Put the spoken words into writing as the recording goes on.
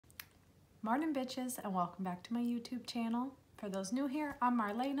Morning bitches, and welcome back to my YouTube channel. For those new here, I'm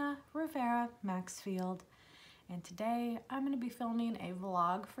Marlena Rivera Maxfield, and today I'm going to be filming a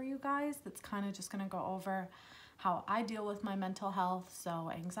vlog for you guys that's kind of just going to go over how I deal with my mental health.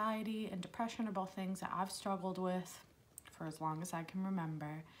 So anxiety and depression are both things that I've struggled with for as long as I can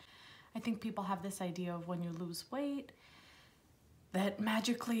remember. I think people have this idea of when you lose weight that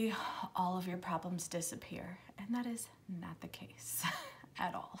magically all of your problems disappear, and that is not the case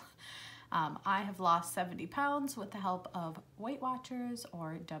at all. I have lost 70 pounds with the help of Weight Watchers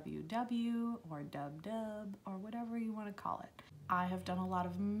or WW or Dub or whatever you want to call it. I have done a lot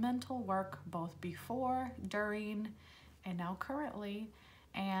of mental work both before, during, and now currently.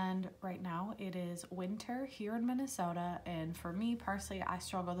 And right now it is winter here in Minnesota, and for me personally, I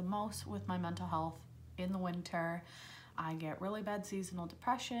struggle the most with my mental health in the winter. I get really bad seasonal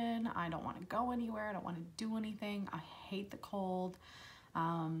depression. I don't want to go anywhere. I don't want to do anything. I hate the cold.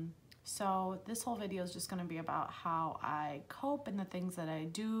 So this whole video is just going to be about how I cope and the things that I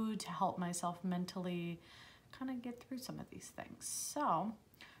do to help myself mentally kind of get through some of these things. So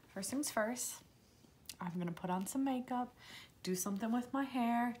first things first, I'm going to put on some makeup, do something with my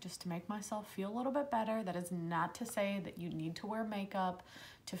hair just to make myself feel a little bit better. That is not to say that you need to wear makeup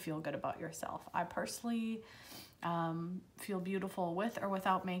to feel good about yourself. I personally feel beautiful with or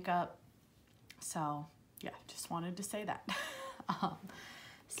without makeup. So yeah, just wanted to say that.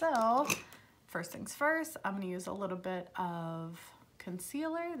 So first things first, I'm going to use a little bit of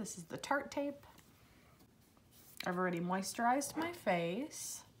concealer. This is the Tarte tape. I've already moisturized my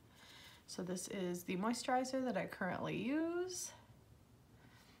face. So this is the moisturizer that I currently use.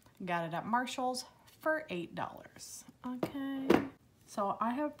 Got it at Marshall's for $8. Okay. So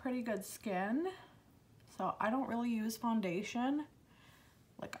I have pretty good skin. So I don't really use foundation.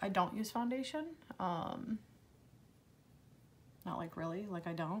 Like, I don't use foundation. Not like really, like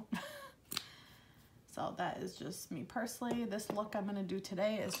I don't. So that is just me personally. This look I'm gonna do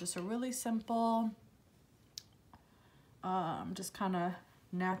today is just a really simple, just kind of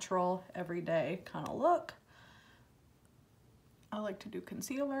natural, everyday kind of look. I like to do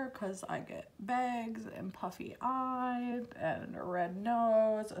concealer because I get bags and puffy eyes and a red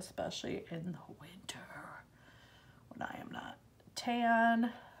nose, especially in the winter when I am not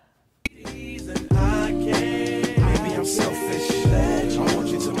tan. I'm selfish.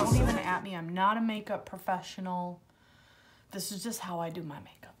 Don't even at me. I'm not a makeup professional. This is just how I do my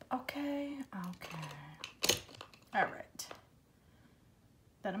makeup. Okay. All right.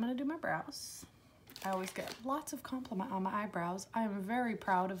 Then I'm gonna do my brows. I always get lots of compliment on my eyebrows. I am very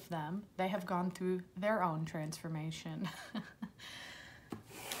proud of them. They have gone through their own transformation.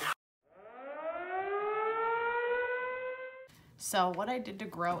 So what I did to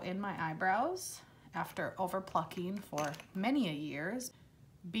grow in my eyebrows after over plucking for many a years,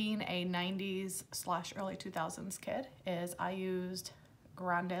 being a 90s / early 2000s kid, is I used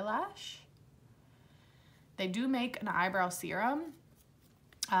Grande Lash. They do make an eyebrow serum.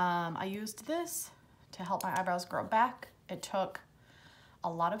 I used this to help my eyebrows grow back. It took a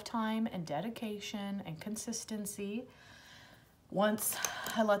lot of time and dedication and consistency. Once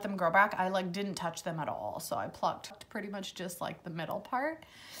I let them grow back, I didn't touch them at all. So I plucked pretty much just like the middle part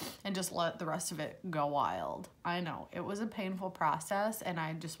and just let the rest of it go wild. I know it was a painful process, and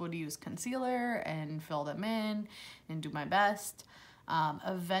I just would use concealer and fill them in and do my best.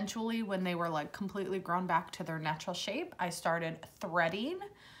 Eventually, when they were like completely grown back to their natural shape, I started threading.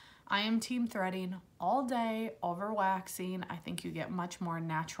 I am team threading all day over waxing. I think you get much more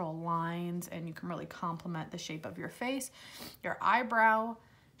natural lines and you can really complement the shape of your face. Your eyebrow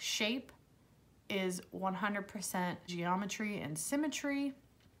shape is 100% geometry and symmetry.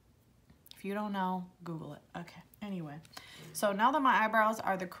 If you don't know, Google it. Okay, anyway. So now that my eyebrows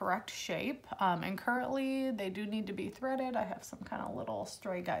are the correct shape, and currently they do need to be threaded. I have some kind of little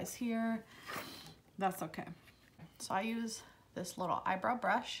stray guys here. That's okay. So I use this little eyebrow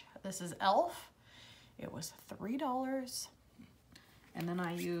brush. This is e.l.f. It was $3. And then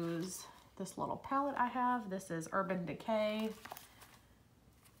I use this little palette I have. This is Urban Decay.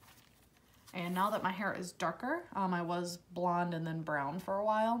 And now that my hair is darker, I was blonde and then brown for a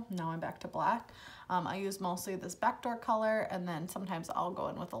while. Now I'm back to black. I use mostly this backdoor color, and then sometimes I'll go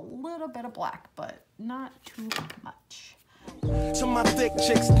in with a little bit of black, but not too much. To my thick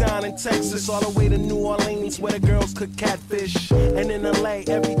chicks down in Texas, all the way to New Orleans where the girls cook catfish, and in LA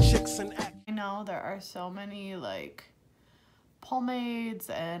every chick's an act. I know there are so many like pomades,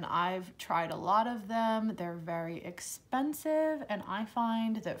 and I've tried a lot of them. They're very expensive, and I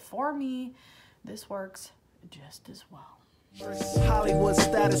find that for me this works just as well. Hollywood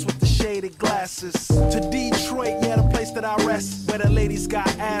status with the shaded glasses. To Detroit, yeah, the place that I rest, where the ladies got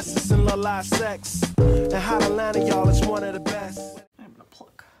asses and a lot of sex. And Hot Atlanta, y'all, is one of the best. I'm gonna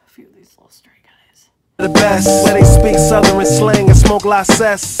pluck a few of these little stray guys. The best, where they speak Southern slang and smoke la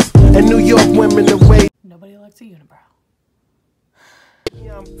cess. And New York women the way. Nobody likes a unibrow.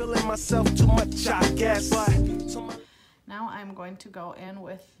 Yeah, I'm feeling myself too much, I guess. Now I'm going to go in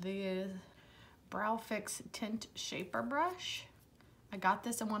with the Brow Fix Tint Shaper Brush. I got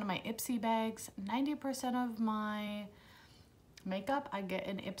this in one of my Ipsy bags. 90% of my makeup I get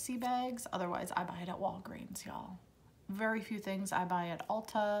in Ipsy bags. Otherwise, I buy it at Walgreens, y'all. Very few things I buy at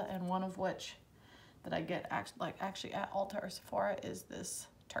Ulta, and one of which that I get actually at Ulta or Sephora is this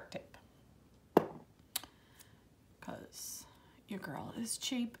Tarte tape. Because your girl is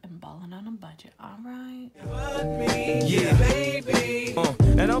cheap and balling on a budget, all right? Yeah, baby.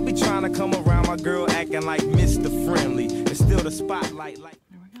 And don't be trying to come around my girl acting like Mr. Friendly. It's still the spotlight. Like.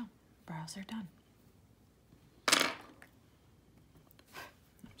 There we go. Brows are done. I'm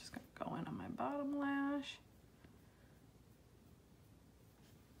just gonna go in on my bottom lash.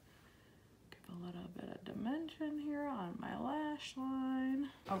 Give a little bit of dimension here on my lash line.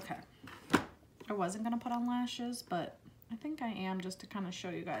 Okay. I wasn't gonna put on lashes, but I think I am, just to kind of show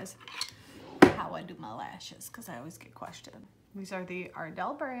you guys how I do my lashes, because I always get questioned. These are the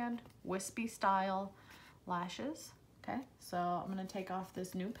Ardell brand Wispy Style lashes. Okay, so I'm gonna take off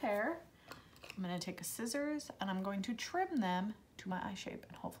this new pair. I'm gonna take a scissors and I'm going to trim them to my eye shape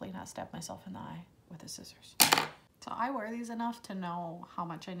and hopefully not stab myself in the eye with the scissors. So I wear these enough to know how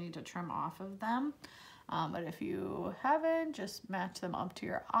much I need to trim off of them. But if you haven't, just match them up to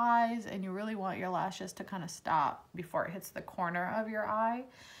your eyes, and you really want your lashes to kind of stop before it hits the corner of your eye,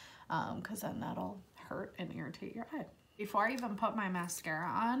 because then that'll hurt and irritate your eye. Before I even put my mascara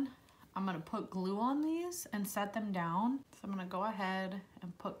on, I'm gonna put glue on these and set them down. So I'm gonna go ahead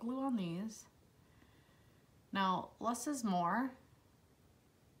and put glue on these. Now, less is more.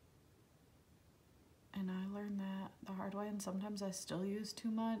 And I learned that the hard way, and sometimes I still use too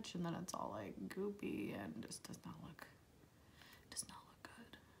much, and then it's all like goopy and just does not look good.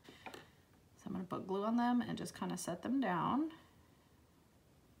 So I'm gonna put glue on them and just kind of set them down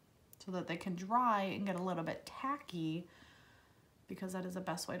so that they can dry and get a little bit tacky, because that is the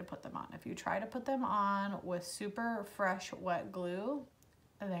best way to put them on. If you try to put them on with super fresh wet glue,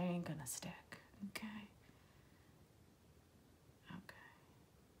 they ain't gonna stick, okay?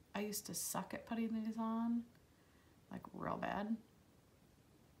 I used to suck at putting these on, like real bad.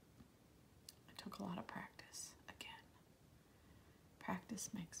 It took a lot of practice, again. Practice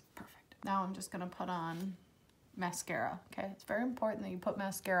makes perfect. Now I'm just gonna put on mascara, okay? It's very important that you put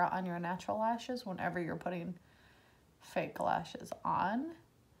mascara on your natural lashes whenever you're putting fake lashes on,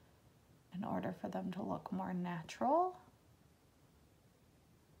 in order for them to look more natural.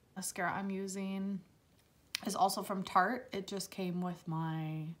 Mascara I'm using is also from Tarte. It just came with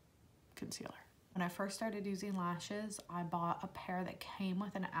my concealer. When I first started using lashes, I bought a pair that came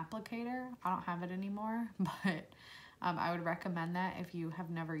with an applicator. I don't have it anymore, but I would recommend that if you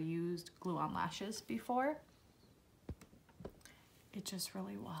have never used glue-on lashes before. It just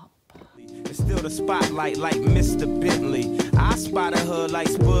really will help. It's still the spotlight like Mr. Bentley. I spotted her like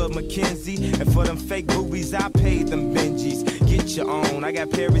Spud McKenzie. And for them fake boobies, I paid them Benjis. Get your own. I got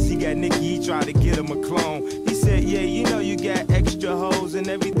Paris, he got Nikki, he tried to get him a clone. He said, yeah, you know you got extra hoes and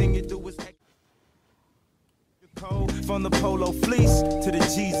everything you do is extra cold. From the polo fleece to the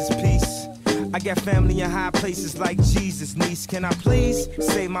Jesus piece. I got family in high places like Jesus' niece. Can I please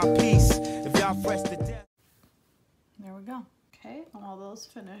say my piece? If y'all fresh to death. There we go. Okay, all those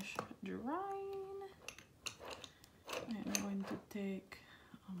finish drying. I'm going to take,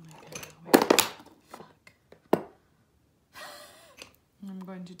 oh my god, wait, fuck. I'm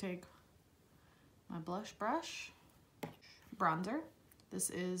going to take my blush brush, bronzer.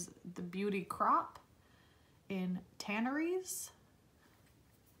 This is the Beauty Crop in Tanneries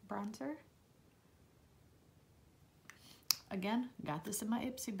bronzer. Again, got this in my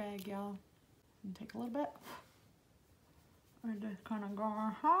Ipsy bag, y'all. Take a little bit. I just kind of go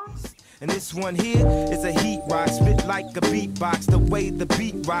hot. And this one here is a heat rock, spit like a beatbox, the way the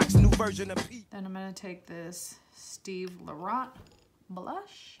beat rocks, new version of Pete. Then I'm gonna take this Steve Laurent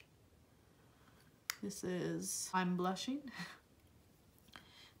blush. This is I'm Blushing.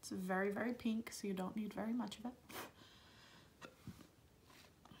 It's very, very pink, so you don't need very much of it.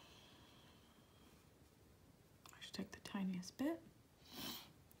 I should take the tiniest bit.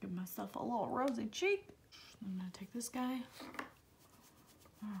 Give myself a little rosy cheek. I'm gonna take this guy,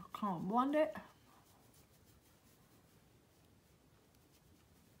 kind of blend it.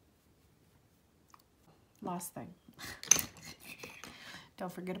 Last thing,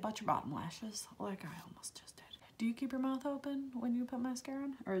 don't forget about your bottom lashes, like I almost just did. Do you keep your mouth open when you put mascara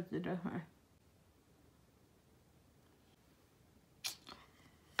on? Or is it different?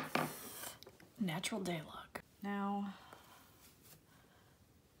 Natural day look. Now,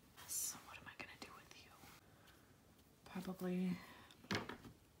 so what am I gonna do with you? Probably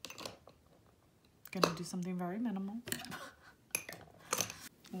gonna do something very minimal.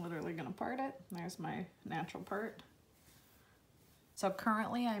 I'm literally gonna part it. There's my natural part. So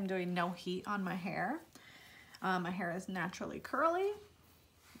currently I'm doing no heat on my hair. My hair is naturally curly.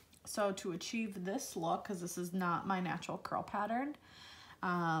 So to achieve this look, because this is not my natural curl pattern,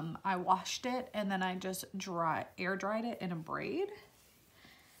 I washed it and then I just air dried it in a braid.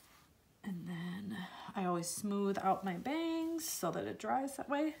 And then I always smooth out my bangs so that it dries that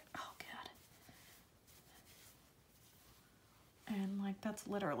way. Oh God. And like, that's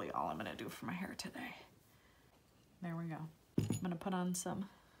literally all I'm gonna do for my hair today. There we go. I'm gonna put on some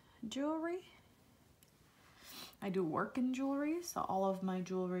jewelry. I do work in jewelry, so all of my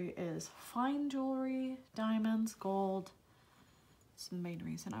jewelry is fine jewelry, diamonds, gold. It's the main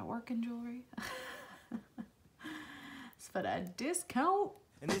reason I work in jewelry. It's for that discount.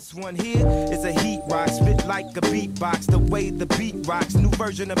 And this one here is a heat rock, spit like a beatbox, the way the beat rocks, new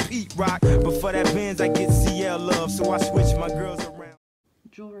version of Pete Rock. But for that Benz, I get CL love, so I switch my girls around.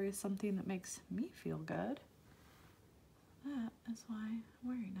 Jewelry is something that makes me feel good. That is why I'm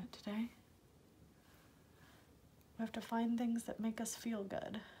wearing it today. We have to find things that make us feel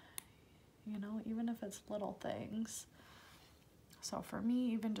good, you know, even if it's little things. So for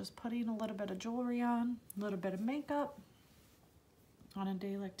me, even just putting a little bit of jewelry on, a little bit of makeup on a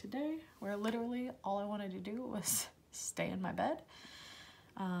day like today, where literally all I wanted to do was stay in my bed,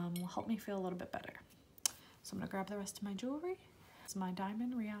 will help me feel a little bit better. So I'm gonna grab the rest of my jewelry. It's my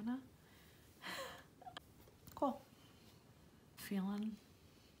diamond Rihanna. Cool. Feeling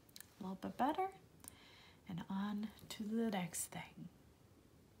a little bit better. And on to the next thing.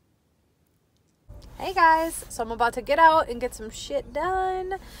 Hey guys, so I'm about to get out and get some shit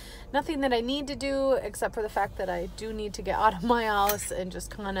done. Nothing that I need to do except for the fact that I do need to get out of my house and just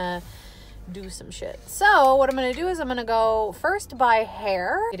kind of do some shit. So what I'm going to do is I'm going to go first buy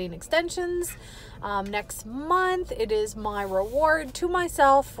hair, getting extensions. Next month, it is my reward to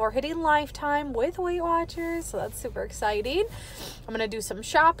myself for hitting Lifetime with Weight Watchers. So that's super exciting. I'm going to do some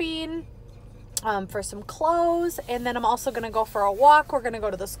shopping. For some clothes, and then I'm also gonna go for a walk. We're gonna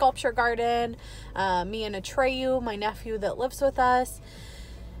go to the sculpture garden, me and Atreyu, my nephew that lives with us,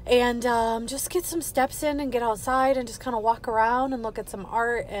 and just get some steps in and get outside and just kind of walk around and look at some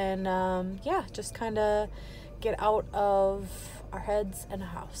art and yeah, just kind of get out of our heads and a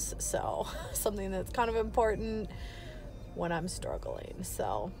house. So something that's kind of important when I'm struggling.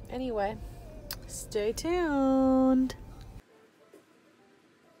 So anyway, stay tuned.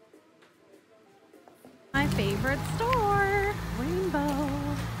 My favorite store, Rainbow.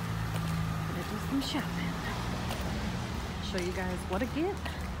 Gonna do some shopping. Show you guys what to get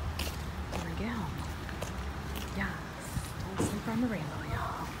when I get home. Yes, don't sleep on the Rainbow,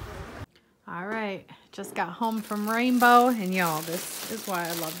 y'all. All right, just got home from Rainbow, and y'all, this is why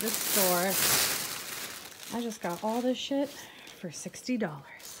I love this store. I just got all this shit for $60.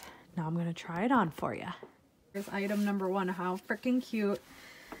 Now I'm gonna try it on for you. Here's item number one. How freaking cute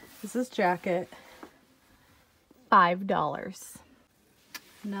is this jacket? $5.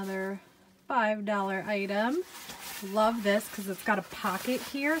 Another $5 item. Love this because it's got a pocket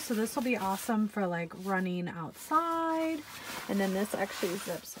here, so this will be awesome for like running outside. And then this actually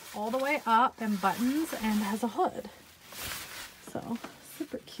zips all the way up and buttons and has a hood. So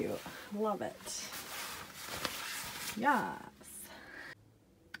super cute. Love it. Yes.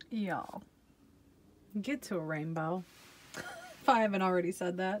 Y'all, get to a Rainbow if I haven't already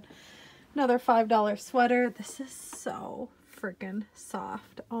said that. Another $5 sweater. This is so freaking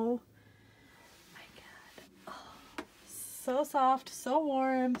soft. Oh my God. Oh, so soft, so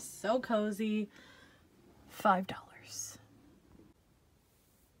warm, so cozy. $5.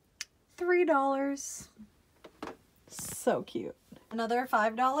 $3. So cute. Another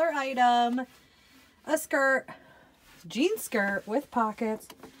 $5 item. A skirt. Jean skirt with pockets.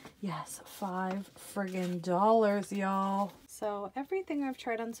 Yes, $5 friggin', y'all. So everything I've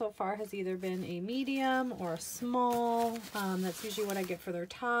tried on so far has either been a medium or a small. That's usually what I get for their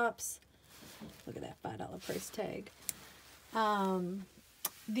tops. Look at that $5 price tag.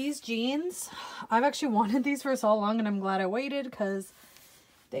 These jeans, I've actually wanted these for so long, and I'm glad I waited because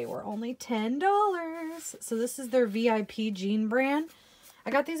they were only $10. So this is their VIP jean brand.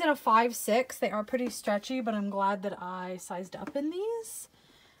 I got these in a 5'6". They are pretty stretchy, but I'm glad that I sized up in these.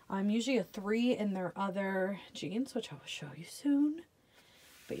 I'm usually a 3 in their other jeans, which I will show you soon.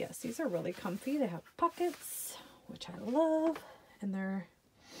 But yes, these are really comfy. They have pockets, which I love. And they're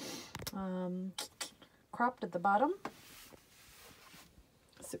cropped at the bottom.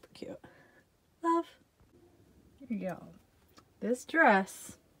 Super cute. Love. Here you go. This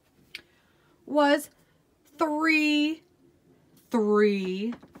dress was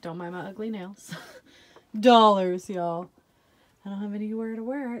don't mind my ugly nails, dollars, y'all. I don't have anywhere to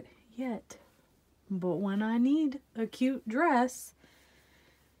wear it yet. But when I need a cute dress,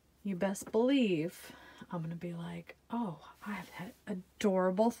 you best believe I'm going to be like, oh, I have that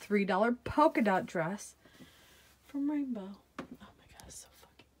adorable $3 polka dot dress from Rainbow. Oh my god, it's so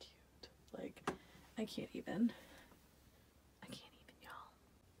fucking cute. Like, I can't even, y'all.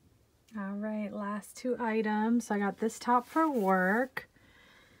 All right, last two items. I got this top for work.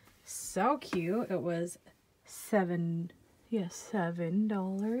 So cute. It was $7.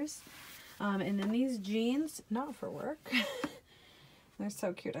 And then these jeans, not for work. They're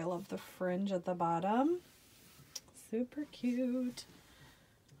so cute. I love the fringe at the bottom. Super cute.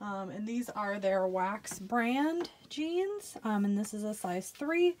 And these are their Wax brand jeans. And this is a size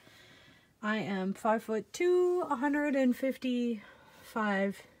 3. I am 5'2",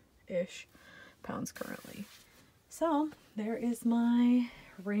 155-ish pounds currently. So there is my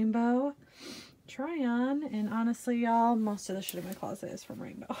Rainbow try-on. And honestly, y'all, most of the shit in my closet is from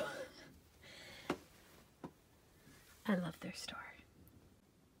Rainbow. I love their store.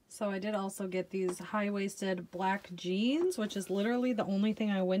 So I did also get these high-waisted black jeans, which is literally the only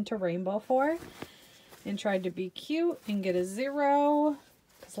thing I went to Rainbow for, and tried to be cute and get a 0.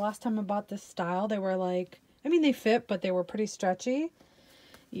 Because last time I bought this style, they were like, I mean, they fit, but they were pretty stretchy.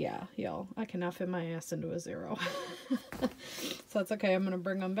 Yeah, y'all, I cannot fit my ass into a 0. So it's okay. I'm going to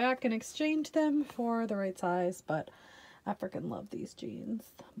bring them back and exchange them for the right size. But I freaking love these jeans.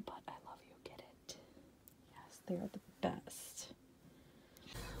 But I love you. Get it. Yes, they are the best.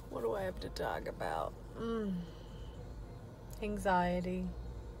 What do I have to talk about? Anxiety.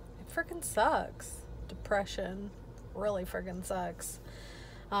 It freaking sucks. Depression really freaking sucks.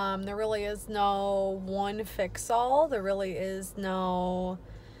 There really is no one fix-all. There really is no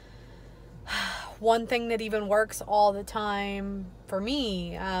one thing that even works all the time for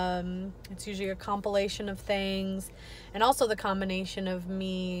me. It's usually a compilation of things, and also the combination of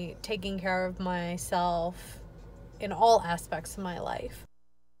me taking care of myself in all aspects of my life.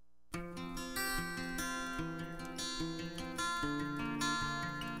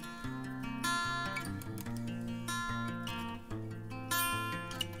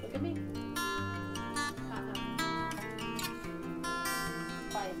 Look at me.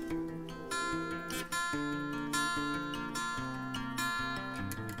 Quiet.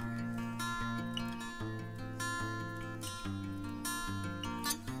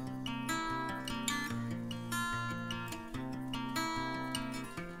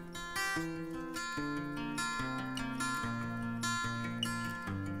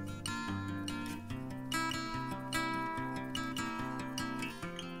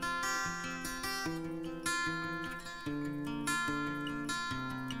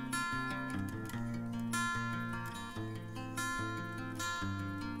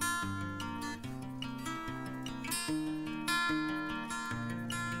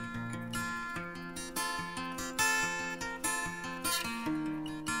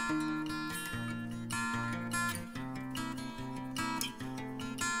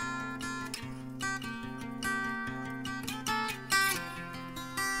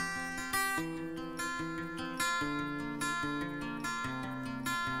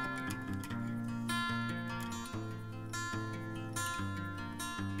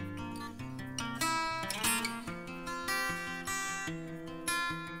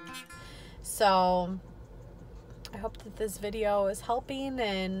 So I hope that this video is helping,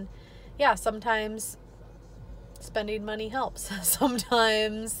 and yeah, sometimes spending money helps.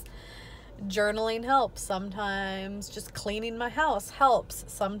 Sometimes journaling helps. Sometimes just cleaning my house helps.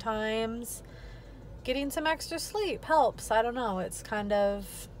 Sometimes getting some extra sleep helps. I don't know. It's kind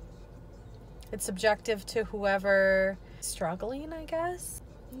of, it's subjective to whoever is struggling, I guess.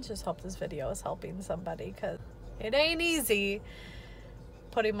 I just hope this video is helping somebody, because it ain't easy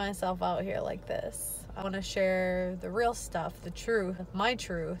putting myself out here like this. I want to share the real stuff, the truth, my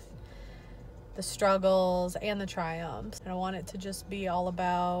truth, the struggles and the triumphs. And I want it to just be all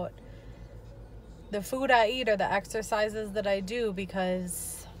about the food I eat or the exercises that I do,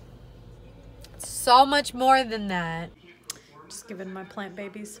 because it's so much more than that. Just giving my plant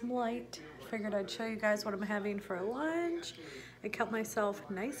babies some light. Figured I'd show you guys what I'm having for lunch. I kept myself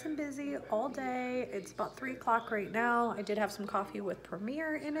nice and busy all day. It's about 3 o'clock right now. I did have some coffee with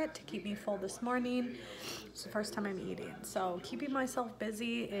Premier in it to keep me full this morning. It's the first time I'm eating. So keeping myself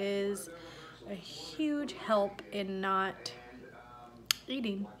busy is a huge help in not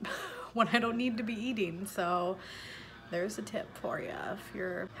eating when I don't need to be eating. So there's a tip for you. If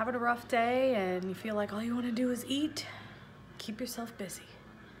you're having a rough day and you feel like all you want to do is eat, keep yourself busy.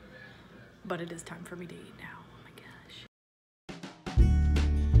 But it is time for me to eat now. Oh my gosh.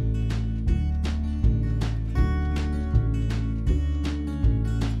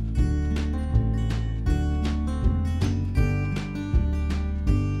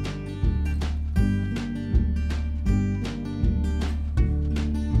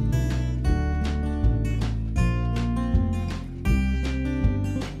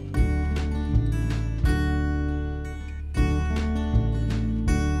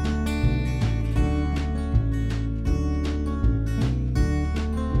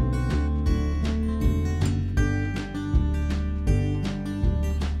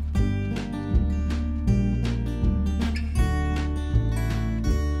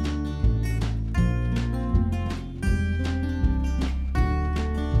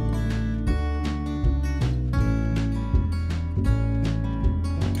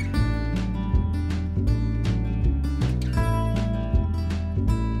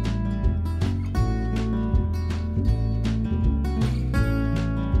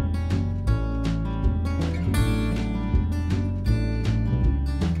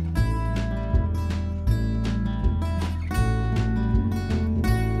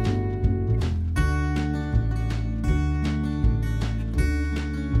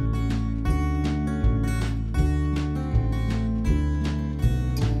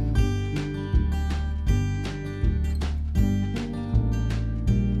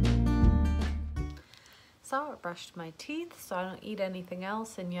 So I brushed my teeth so I don't eat anything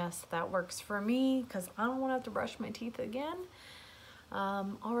else, and yes, that works for me because I don't want to have to brush my teeth again.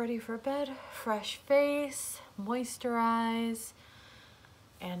 All ready for bed, fresh face, moisturize,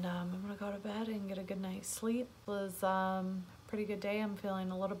 and I'm gonna go to bed and get a good night's sleep. It was a pretty good day. I'm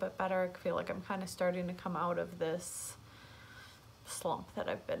feeling a little bit better. I feel like I'm kind of starting to come out of this slump that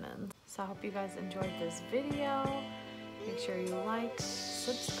I've been in. So I hope you guys enjoyed this video. Make sure you like,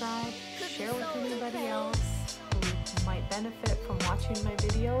 subscribe, share with anybody else who might benefit from watching my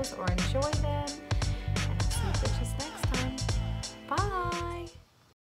videos or enjoy them.